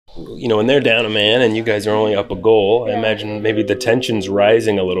when they're down a man and you guys are only up a goal, I imagine maybe the tension's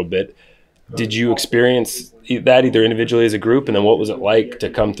rising a little bit. Did you experience that either individually as a group, and then what was it like to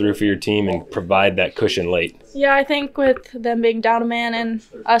come through for your team and provide that cushion late? Yeah, I think with them being down a man and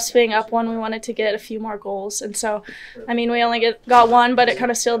us being up one, we wanted to get a few more goals. And so, I mean, we only got one, but it kind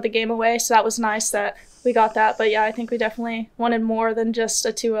of sealed the game away, so that was nice that we got that. But, yeah, I think we definitely wanted more than just a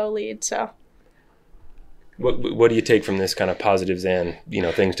 2-0 lead. So, What do you take from this, kind of positives and,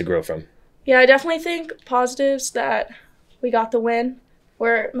 things to grow from? Yeah, I definitely think positives that we got the win.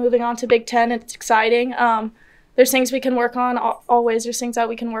 We're moving on to Big Ten. It's exciting. There's things we can work on. Always there's things that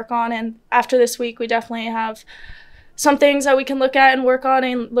we can work on. And after this week, we definitely have some things that we can look at and work on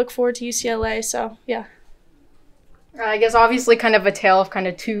and look forward to UCLA. So, yeah. I guess obviously kind of a tale of kind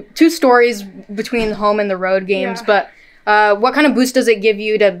of two stories between the home and the road games. Yeah. But what kind of boost does it give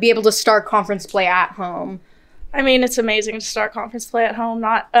you to be able to start conference play at home? I mean, it's amazing to start conference play at home,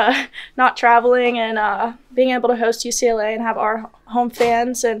 not traveling, and being able to host UCLA and have our home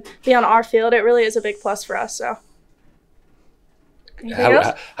fans and be on our field. It really is a big plus for us. So,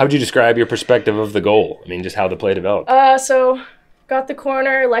 how would you describe your perspective of the goal? I mean, just how the play developed. So got the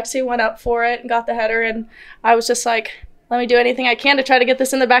corner. Lexi went up for it and got the header, and I was just like, let me do anything I can to try to get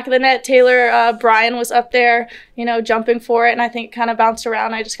this in the back of the net. Taylor Bryan was up there, jumping for it, and I think it kind of bounced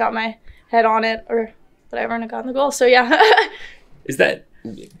around. I just got my head on it or whatever, and I got in the goal. So, yeah. Is that,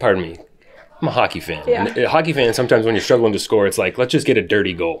 pardon me, I'm a hockey fan. Yeah. And a hockey fan, sometimes when you're struggling to score, it's like, let's just get a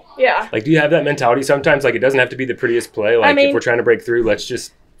dirty goal. Yeah. Like, do you have that mentality sometimes? Like, it doesn't have to be the prettiest play. Like, if we're trying to break through, let's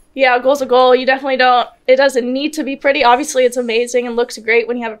just... Yeah, a goal's a goal. You definitely don't, it doesn't need to be pretty. Obviously, it's amazing and looks great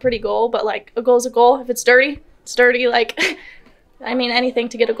when you have a pretty goal, but, like, a goal's a goal. If it's dirty, it's dirty. Like, I mean, anything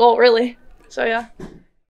to get a goal, really. So, yeah.